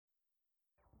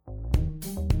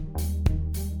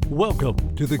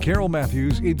Welcome to the Carole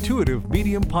Matthews Intuitive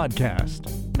Medium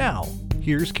Podcast. Now,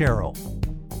 here's Carole.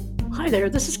 Hi there,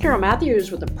 this is Carole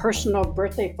Matthews with a personal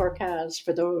birthday forecast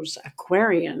for those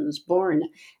Aquarians born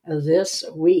this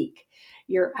week.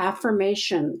 Your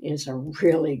affirmation is a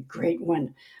really great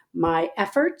one. My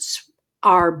efforts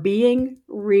are being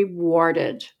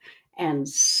rewarded, and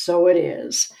so it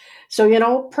is.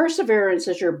 So, perseverance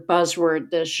is your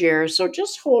buzzword this year, so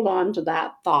just hold on to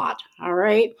that thought, all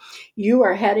right? You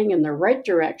are heading in the right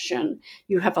direction.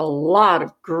 You have a lot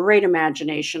of great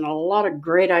imagination, a lot of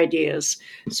great ideas,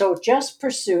 so just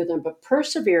pursue them. But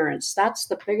perseverance, that's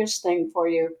the biggest thing for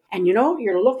you. And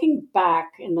you're looking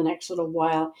back in the next little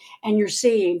while, and you're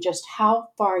seeing just how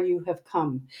far you have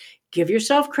come. Give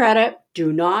yourself credit.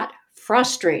 Do not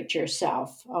frustrate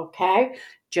yourself, okay?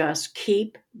 Just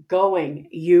keep going.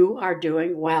 You are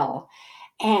doing well.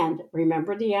 And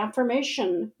remember the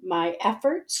affirmation, my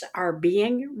efforts are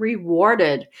being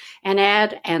rewarded. And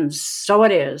add, and so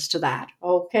it is to that,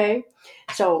 okay?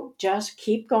 So just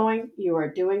keep going. You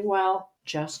are doing well.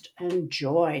 Just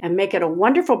enjoy and make it a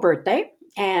wonderful birthday.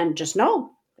 And just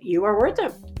know you are worth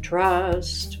it.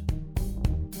 Trust.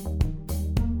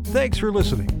 Thanks for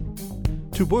listening.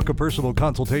 To book a personal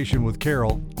consultation with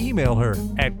Carole, email her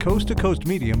at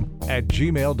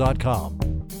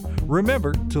coasttocoastmedium@gmail.com.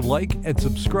 Remember to like and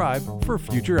subscribe for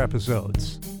future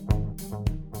episodes.